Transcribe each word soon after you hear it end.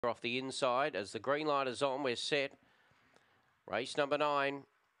off the inside. As the green light is on, we're set. Race number 9.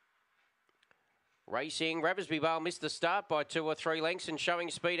 Racing, Ravisby Vale missed the start by 2 or 3 lengths and showing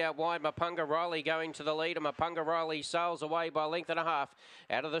speed out wide. Mapunga Riley going to the lead, and Mapunga Riley sails away by a length and a half.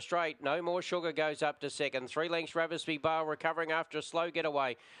 Out of the straight, No More Sugar goes up to second. 3 lengths, Ravisby Vale recovering after a slow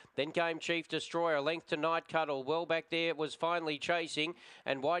getaway. Then came Chief Destroyer, a length to Night Cuddle. Well back there was finally chasing,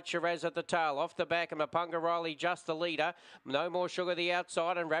 and White Shiraz at the tail. Off the back, and Mapunga Riley just the leader. No More Sugar the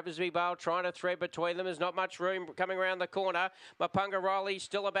outside, and Ravisby Vale trying to thread between them. There's not much room coming around the corner. Mapunga Riley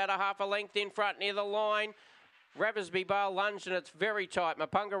still about a half a length in front near the line. Ravisby Vale lunged, and it's very tight.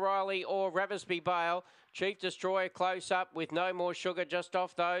 Mapunga Riley or Ravisby Vale. Chief Destroyer close up with No More Sugar just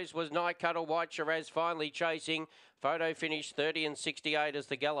off those. Was Night Cuddle, White Shiraz finally chasing. Photo finish 30 and 68 as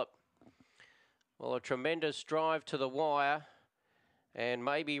the gallop. Well, a tremendous drive to the wire. And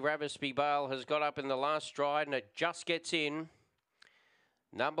maybe Ravisby Vale has got up in the last stride and it just gets in.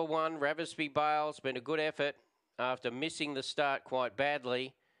 Number 1, Ravisby Vale's been a good effort after missing the start quite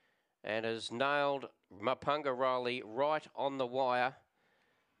badly, and has nailed Mapunga Riley right on the wire.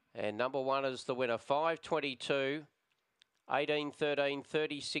 And number 1 is the winner. 5:22, 18:13,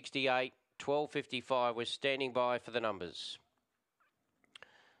 30:68, 12:55. We're standing by for the numbers.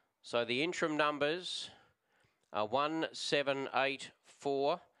 So the interim numbers are 1, 7, 8,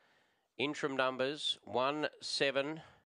 4. Interim numbers 1, 7,